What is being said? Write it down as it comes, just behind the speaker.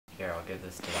Here, I'll give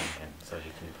this to Duncan so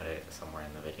he can put it somewhere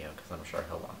in the video, because I'm sure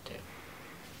he'll want to.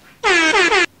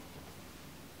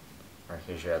 Or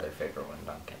here's your other favorite one,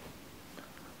 Duncan.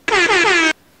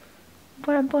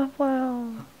 Blah, blah, blah.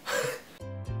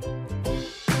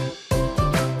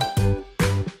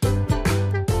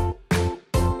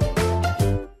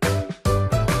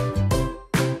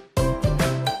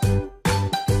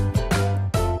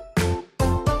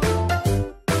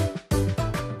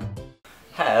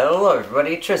 Hello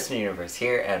everybody, Tristen Universe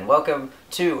here, and welcome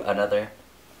to another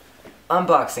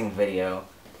unboxing video.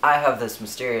 I have this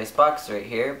mysterious box right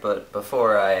here, but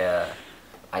before I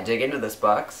dig into this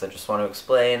box, I just want to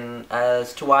explain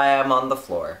as to why I'm on the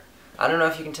floor. I don't know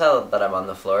if you can tell that I'm on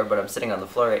the floor, but I'm sitting on the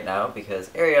floor right now because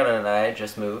Ariana and I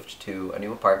just moved to a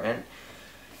new apartment,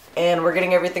 and we're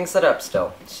getting everything set up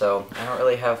still. So I don't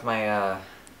really have my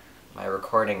my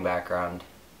recording background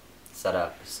set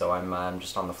up, so I'm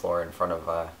just on the floor in front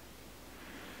of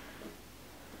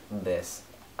this.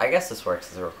 I guess this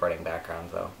works as a recording background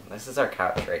though. This is our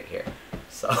couch right here,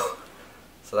 so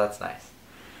that's nice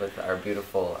with our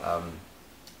beautiful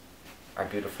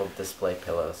display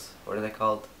pillows. What are they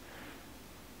called?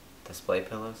 Display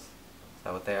pillows? Is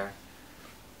that what they are?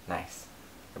 Nice.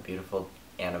 Our beautiful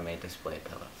anime display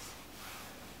pillows.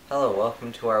 Hello,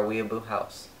 welcome to our weeaboo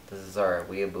house. This is our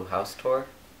weeaboo house tour.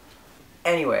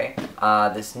 Anyway,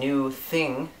 this new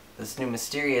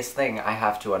mysterious thing I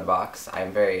have to unbox,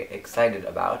 I'm very excited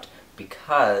about,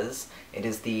 because it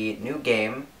is the new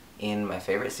game in my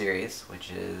favorite series,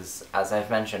 which is, as I've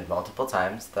mentioned multiple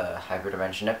times, the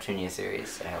Attribution Neptunia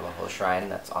series. I have a whole shrine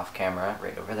that's off camera,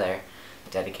 right over there,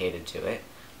 dedicated to it.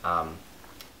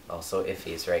 Also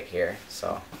Iffy's right here,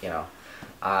 so, you know.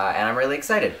 And I'm really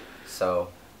excited, so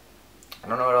I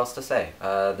don't know what else to say.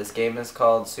 This game is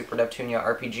called Super Neptunia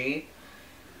RPG.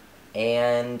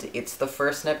 And it's the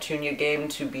first Neptunia game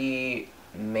to be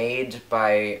made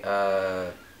by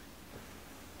a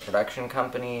production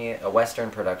company, a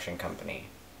Western production company.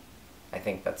 I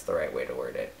think that's the right way to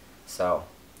word it. So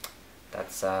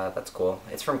that's cool.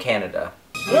 It's from Canada.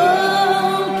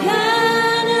 Oh,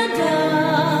 Canada,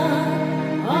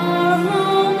 our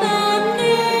home and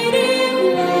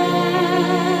native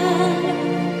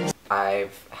land.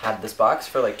 I've had this box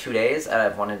for like 2 days, and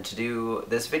I've wanted to do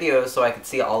this video so I could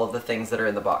see all of the things that are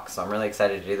in the box. So I'm really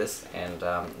excited to do this, and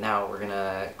now we're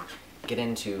gonna get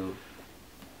into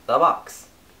the box.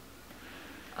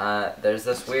 There's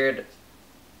this weird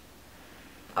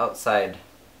outside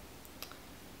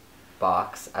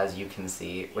box, as you can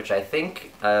see, which I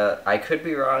think, I could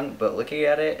be wrong, but looking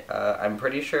at it, I'm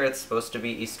pretty sure it's supposed to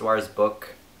be Histoire's book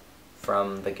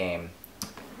from the game.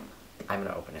 I'm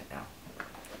gonna open it now.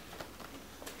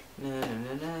 Na, na,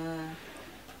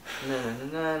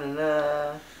 na,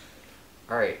 na.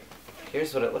 Alright,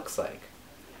 here's what it looks like.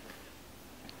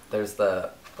 There's the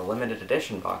limited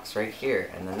edition box right here,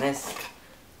 and then this,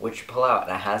 which you pull out,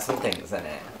 and it has some things in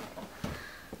it.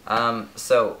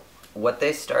 So, what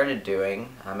they started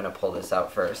doing, I'm gonna pull this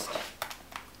out first,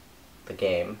 the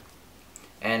game,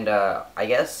 and I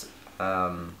guess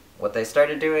what they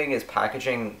started doing is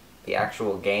packaging the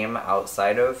actual game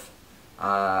outside of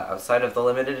the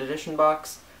limited edition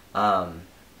box.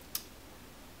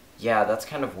 Yeah, that's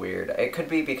kind of weird. It could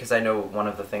be because I know one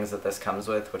of the things that this comes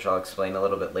with, which I'll explain a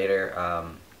little bit later,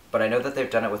 but I know that they've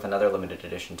done it with another limited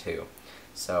edition too.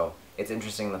 So it's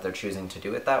interesting that they're choosing to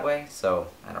do it that way, so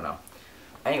I don't know.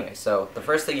 Anyway, so the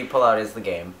first thing you pull out is the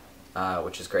game,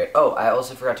 which is great. Oh, I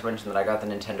also forgot to mention that I got the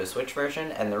Nintendo Switch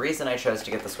version, and the reason I chose to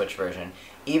get the Switch version,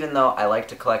 even though I like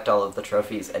to collect all of the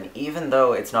trophies, and even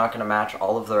though it's not going to match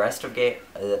all of the rest of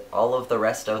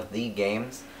the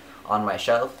games on my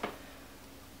shelf,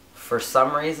 for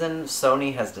some reason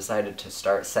Sony has decided to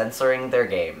start censoring their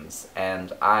games,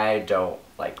 and I don't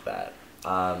like that.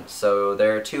 So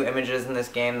there are 2 images in this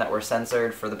game that were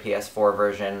censored for the PS4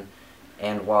 version,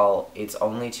 and while it's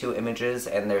only 2 images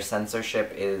and their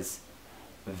censorship is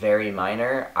very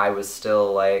minor, I was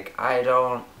still like, I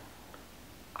don't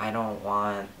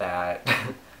want that.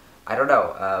 I don't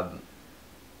know,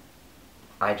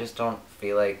 I just don't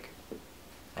feel like,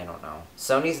 I don't know.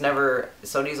 Sony's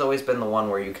always been the one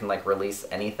where you can like release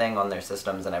anything on their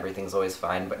systems and everything's always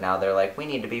fine, but now they're like, we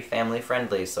need to be family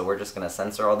friendly, so we're just gonna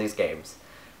censor all these games,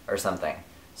 or something.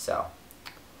 So,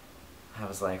 I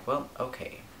was like, well,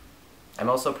 okay. I'm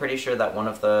also pretty sure that one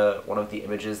of the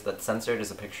images that's censored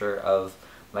is a picture of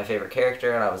my favorite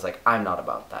character, and I was like, I'm not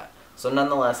about that. So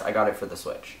nonetheless, I got it for the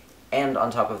Switch. And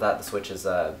on top of that, the Switch is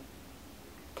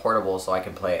portable, so I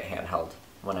can play it handheld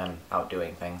when I'm out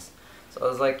doing things. So I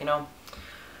was like, you know,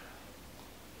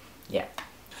 yeah.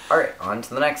 Alright, on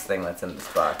to the next thing that's in this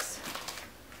box.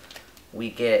 We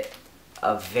get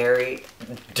a very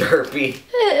derpy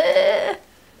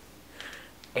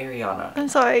Ariana. I'm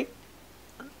sorry.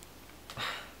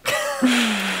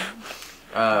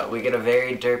 We get a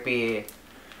very derpy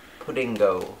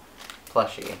Puddingo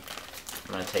plushie.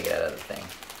 I'm gonna take it out of the thing.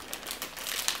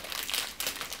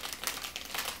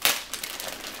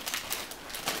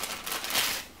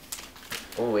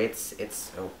 Oh, it's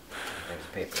oh, there's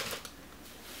paper.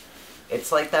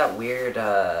 It's like that weird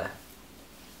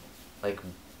like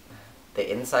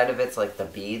the inside of it's like the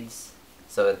beads,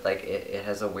 so it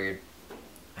has a weird,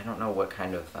 I don't know what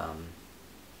kind of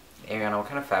Ariana, what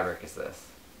kind of fabric is this?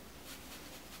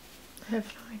 I have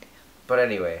no idea. But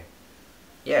anyway,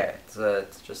 yeah,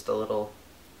 it's just a little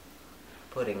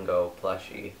Puddingo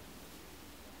plushie,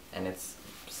 and it's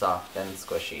soft and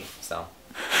squishy. So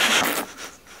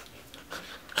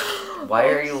why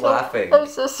are you laughing? I'm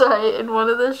so sorry. In one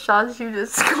of the shots, you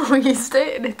just squeezed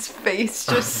it, and its face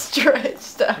just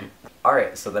stretched out. All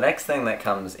right, so the next thing that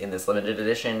comes in this limited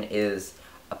edition is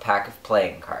a pack of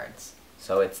playing cards.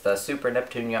 So it's the Super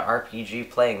Neptunia RPG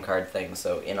playing card thing.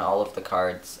 So in all of the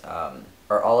cards,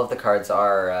 all of the cards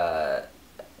are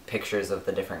pictures of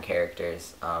the different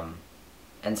characters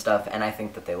and stuff, and I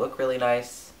think that they look really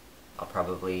nice. I'll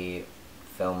probably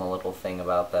film a little thing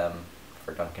about them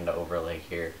for Duncan to overlay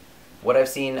here. What I've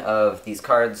seen of these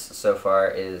cards so far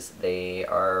is they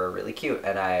are really cute,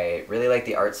 and I really like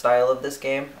the art style of this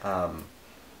game.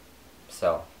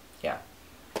 So, yeah.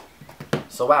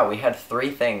 So wow, we had 3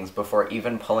 things before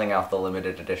even pulling out the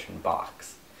limited edition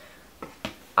box.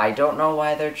 I don't know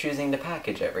why they're choosing to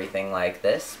package everything like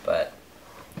this, but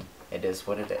it is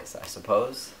what it is, I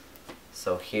suppose.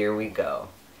 So here we go.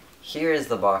 Here is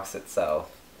the box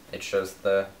itself. It shows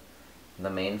the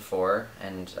main 4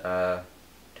 and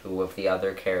 2 of the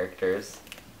other characters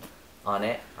on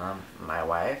it. My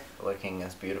wife, looking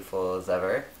as beautiful as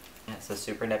ever. It's a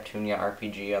Super Neptunia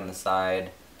RPG on the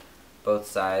side, both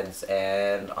sides,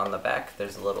 and on the back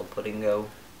there's a little Puddingo.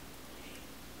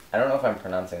 I don't know if I'm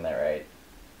pronouncing that right.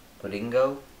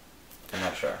 Puddingo? I'm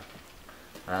not sure.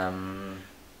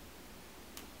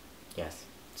 Yes.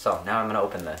 So, now I'm gonna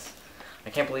open this. I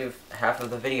can't believe half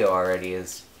of the video already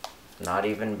has not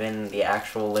even been the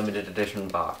actual limited edition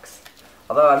box.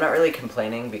 Although I'm not really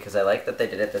complaining because I like that they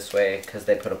did it this way because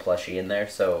they put a plushie in there,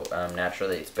 so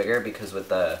naturally it's bigger, because with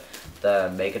the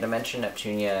Mega Dimension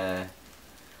Neptunia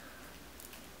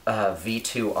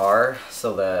V2R,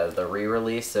 so the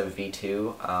re-release of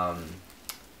V2,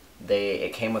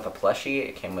 it came with a plushie,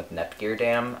 it came with Nepgear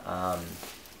Dam,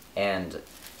 and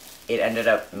it ended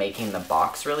up making the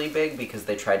box really big because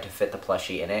they tried to fit the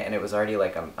plushie in it, and it was already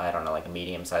like I don't know, like a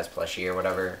medium-sized plushie or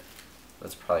whatever.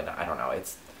 It's probably not, I don't know,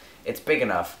 it's big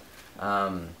enough.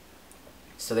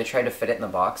 So they tried to fit it in the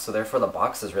box, so therefore the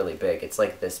box is really big. It's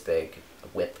like this big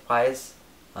width-wise.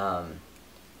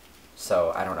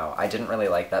 So I don't know, I didn't really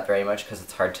like that very much because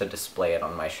it's hard to display it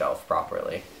on my shelf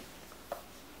properly.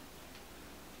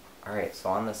 Alright, so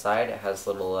on the side it has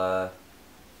little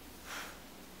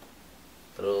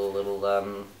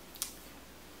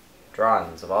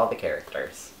drawings of all the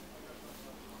characters.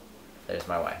 There's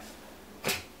my wife.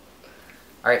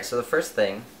 Alright, so the first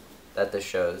thing that this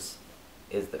shows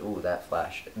is the, ooh, that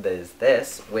flashed, is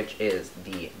this, which is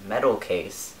the metal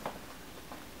case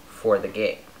for the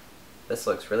game. This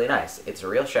looks really nice. It's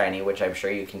real shiny, which I'm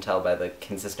sure you can tell by the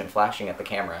consistent flashing at the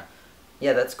camera.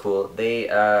 Yeah, that's cool. They,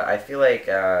 I feel like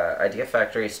Idea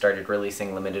Factory started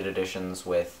releasing limited editions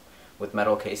with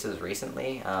metal cases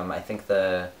recently. I think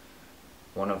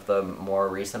one of the more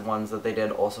recent ones that they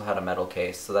did also had a metal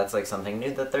case, so that's like something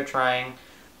new that they're trying.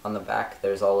 On the back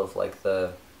there's all of like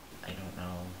the, I don't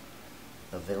know,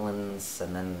 the villains,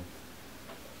 and then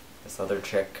this other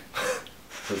chick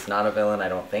who's not a villain, I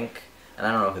don't think, and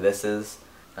I don't know who this is.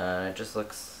 It just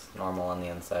looks normal on the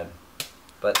inside,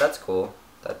 but that's cool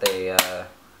that they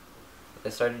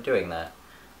started doing that.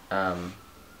 I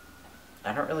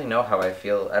don't really know how I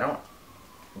feel. I don't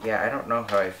know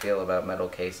how I feel about metal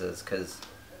cases, because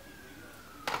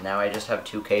now I just have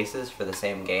 2 cases for the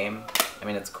same game. I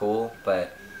mean, it's cool,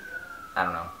 but I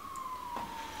don't know.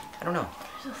 I don't know.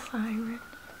 There's a siren.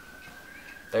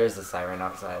 There's a siren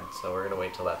outside, so we're gonna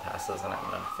wait till that passes and I'm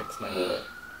gonna fix my foot.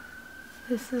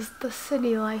 This is the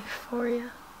city life for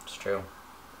you. It's true.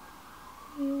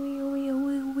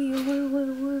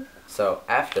 So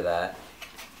after that,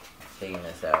 taking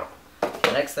this out,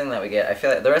 the next thing that we get, I feel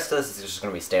like the rest of this is just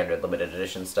going to be standard limited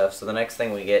edition stuff, so the next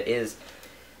thing we get is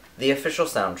the official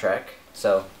soundtrack.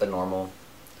 So the normal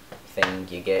thing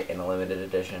you get in a limited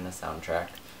edition, a soundtrack.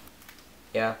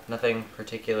 Yeah, nothing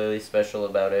particularly special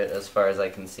about it as far as I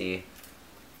can see.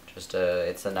 Just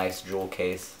it's a nice jewel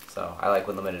case, So I like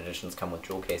when limited editions come with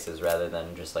jewel cases rather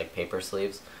than just like paper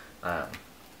sleeves. But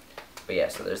yeah,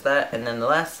 so there's that. And then the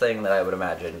last thing that I would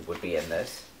imagine would be in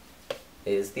this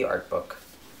is the art book.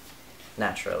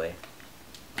 Naturally.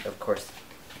 Of course,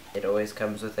 it always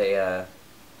comes with a,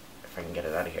 if I can get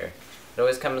it out of here, it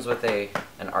always comes with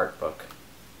an art book.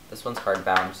 This one's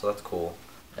hardbound, so that's cool.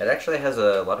 It actually has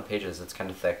a lot of pages. It's kind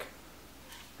of thick.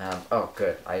 Oh,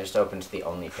 good. I just opened the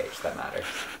only page that matters.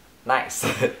 Nice.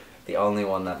 The only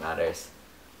one that matters.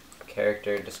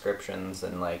 Character descriptions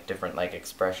and like different like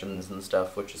expressions and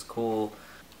stuff, which is cool.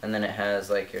 And then it has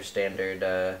like your standard,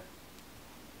 oh,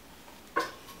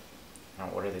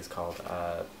 what are these called?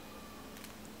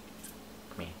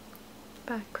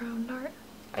 Background art.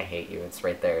 I hate you. It's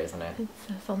right there, isn't it? It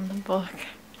says on the book.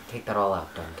 Take that all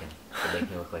out, Duncan. You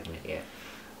make me look like an idiot.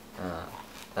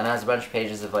 Then it has a bunch of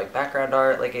pages of like background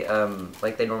art,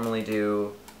 like they normally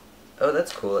do. Oh,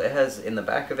 that's cool. It has, in the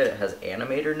back of it, it has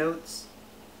animator notes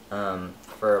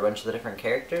for a bunch of the different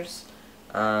characters,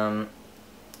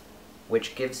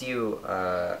 which gives you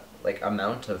like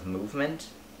amount of movement.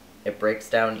 It breaks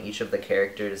down each of the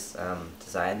characters'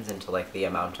 designs into like the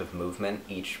amount of movement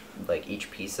each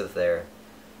piece of their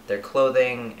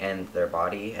clothing and their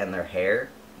body and their hair.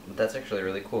 That's actually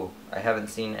really cool. I haven't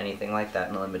seen anything like that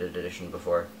in a limited edition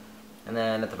before. And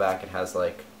then at the back it has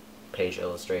like page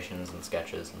illustrations and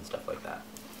sketches and stuff like that.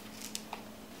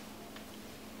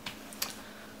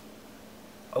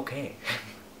 Okay,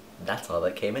 that's all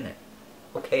that came in it.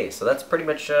 Okay, so that's pretty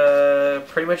much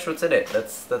what's in it.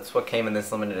 That's what came in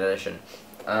this limited edition.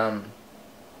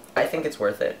 I think it's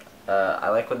worth it. I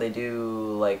like when they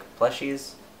do like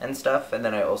plushies and stuff, and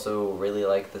then I also really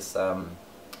like this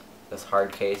this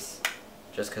hard case,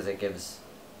 just because it gives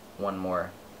one more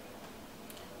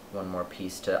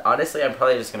piece to. Honestly, I'm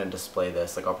probably just gonna display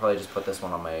this. Like I'll probably just put this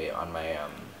one on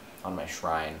my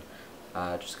shrine,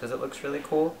 just because it looks really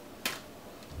cool.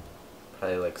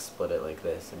 Probably like split it like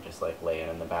this and just like lay it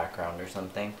in the background or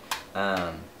something.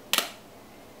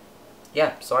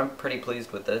 Yeah, so I'm pretty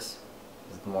pleased with this.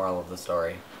 This is the moral of the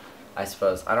story, I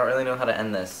suppose. I don't really know how to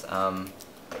end this.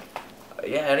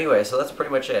 Yeah, anyway, so that's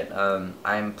pretty much it.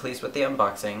 I'm pleased with the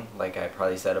unboxing, like I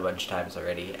probably said a bunch of times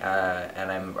already,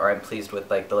 and I'm pleased with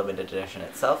like the limited edition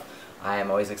itself. I am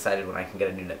always excited when I can get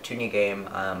a new Neptunia game,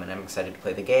 and I'm excited to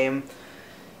play the game.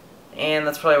 And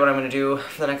that's probably what I'm going to do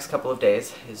for the next couple of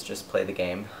days, is just play the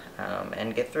game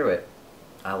and get through it.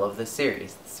 I love this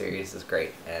series. The series is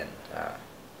great. And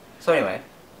so anyway,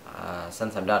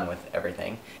 since I'm done with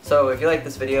everything, so if you like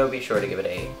this video, be sure to give it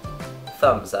a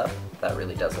thumbs up. That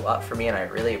really does a lot for me and I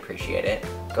really appreciate it.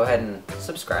 Go ahead and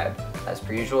subscribe, as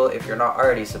per usual, if you're not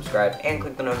already subscribed, and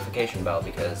click the notification bell,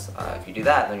 because if you do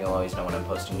that, then you'll always know when I'm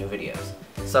posting new videos.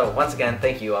 So once again,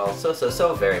 thank you all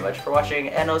so very much for watching,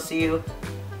 and I'll see you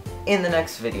in the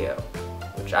next video,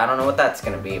 which I don't know what that's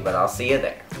gonna be, but I'll see you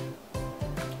there.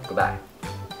 Goodbye.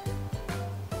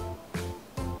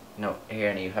 No,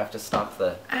 Anna, you have to stop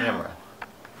the camera.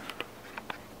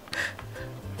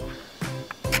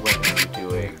 What are you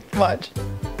doing? Watch.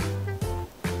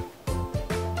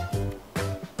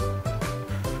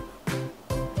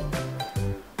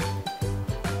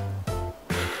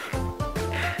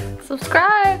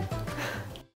 Subscribe!